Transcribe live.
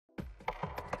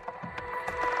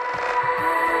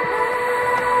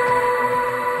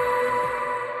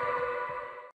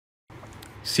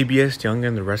CBS Young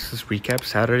and the Restless recap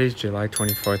Saturday, July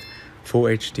 24th, Full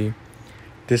HD.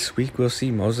 This week we'll see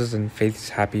Moses and Faith's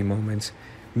happy moments,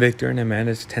 Victor and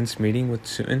Amanda's tense meeting with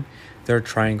Susan. They're a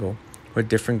triangle, with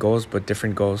different goals but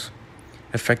different goals.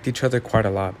 Affect each other quite a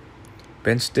lot.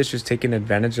 Ben Stitch is taking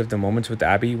advantage of the moments with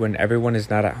Abby when everyone is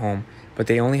not at home, but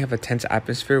they only have a tense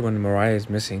atmosphere when Mariah is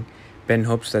missing. Ben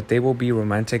hopes that they will be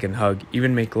romantic and hug,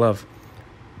 even make love.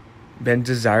 Ben's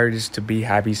desire is to be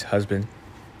Abby's husband,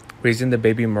 raising the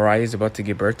baby Mariah is about to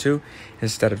give birth to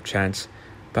instead of Chance.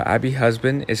 But Abby's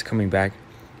husband is coming back.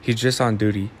 He's just on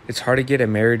duty. It's hard to get a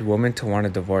married woman to want a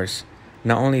divorce.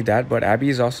 Not only that, but Abby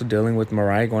is also dealing with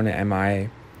Mariah going to MIA.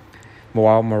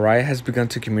 While Mariah has begun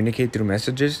to communicate through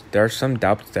messages, there are some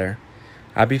doubts there.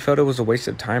 Abby felt it was a waste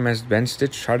of time as Ben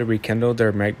Stitch tried to rekindle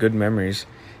their good memories.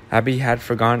 Abby had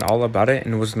forgotten all about it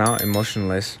and was now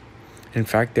emotionless. In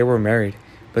fact, they were married,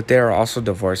 but they are also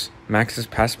divorced. Max's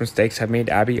past mistakes have made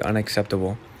Abby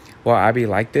unacceptable. While Abby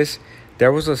liked this,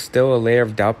 there was still a layer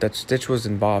of doubt that Stitch was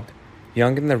involved.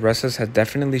 Young and the Restless had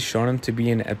definitely shown him to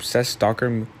be an obsessed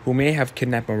stalker who may have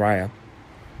kidnapped Mariah.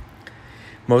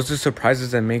 Moses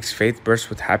surprises and makes Faith burst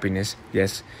with happiness.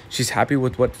 Yes, she's happy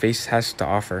with what Faith has to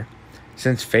offer.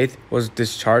 Since Faith was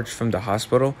discharged from the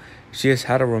hospital, she has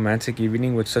had a romantic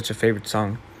evening with such a favorite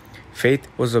song. Faith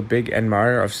was a big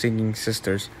admirer of singing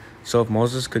sisters, so if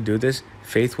Moses could do this,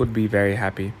 Faith would be very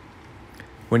happy.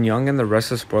 When Young and the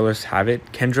Restless Spoliers have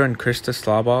it, Kendra and Krista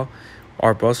Slawball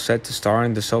are both set to star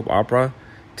in the soap opera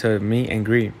To Meet and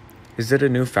Greet. Is it a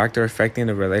new factor affecting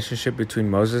the relationship between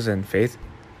Moses and Faith?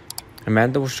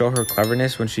 Amanda will show her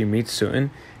cleverness when she meets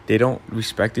Susan. They don't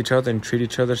respect each other and treat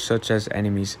each other such as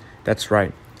enemies. That's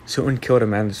right, Susan killed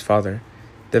Amanda's father.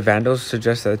 The Vandals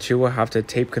suggest that she will have to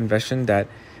tape confession that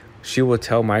she will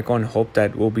tell Michael and hope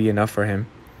that will be enough for him.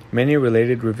 Many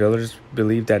related revealers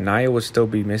believe that Naya will still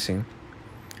be missing.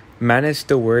 Amanda is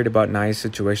still worried about Naya's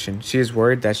situation. She is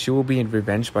worried that she will be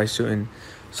revenged by Susan,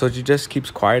 so she just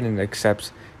keeps quiet and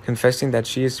accepts, confessing that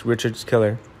she is Richard's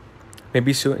killer.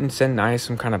 Maybe Susan sent Naya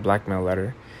some kind of blackmail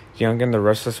letter. Young and the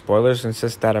Restless Spoliers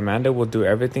insist that Amanda will do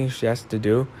everything she has to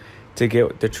do to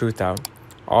get the truth out.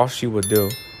 All she will do.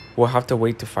 We'll have to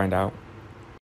wait to find out.